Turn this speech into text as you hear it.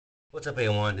What's up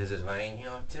everyone, this is Ryan here.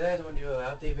 Today I'm going to do an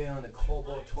update video on the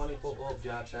Kobalt 24 volt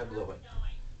job site blower.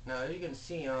 Now as you can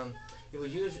see, it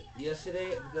was used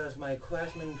yesterday because my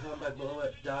Craftsman Kobalt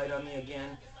blower died on me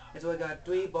again. And so I got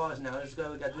 3 bars now.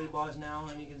 We got 3 bars now,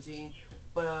 and you can see.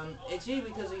 But it's easy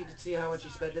because you can see how much you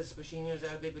spent this machine here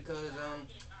exactly, because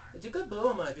it's a good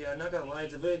blower in my opinion. I'm not gonna lie,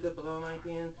 it's a very good blower in my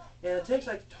opinion. And it takes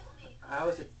like 2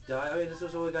 hours to die. I mean, this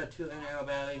is only got 2 hour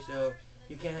battery, so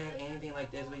you can't have anything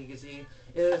like this, but you can see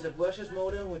it is a brushless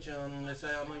motor, which that's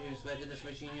how much you expected this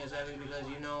machine here exactly, because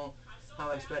you know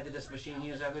how I expected this machine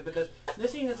here exactly, because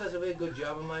this thing does a really good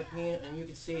job in my opinion, and you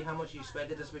can see how much you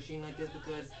expected this machine like this,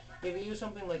 because if you use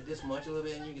something like this much a little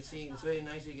bit, and you can see it's very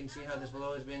nice, you can see how this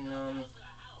blower has been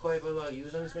quite a lot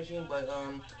used on this machine, but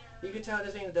you can tell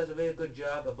this thing does a very good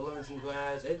job of blowing some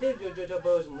grass. It did do a good job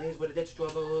blowing some leaves, but it did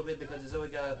struggle a little bit because it's only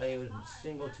got a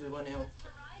single tube on here,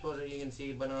 supposedly you can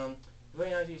see, but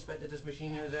very nice you expected this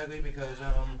machine here exactly, because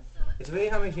it's very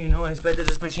how much you know I expected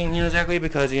this machine here exactly,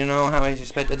 because you know how I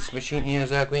expected this machine here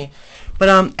exactly.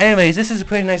 But anyways, this is a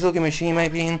pretty nice looking machine in my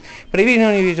opinion. But if you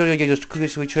don't use it, you just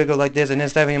quickly trigger like this, and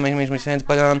this definitely makes sense.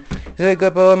 But it's a very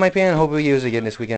good blower in my opinion. I hope we use it again this weekend.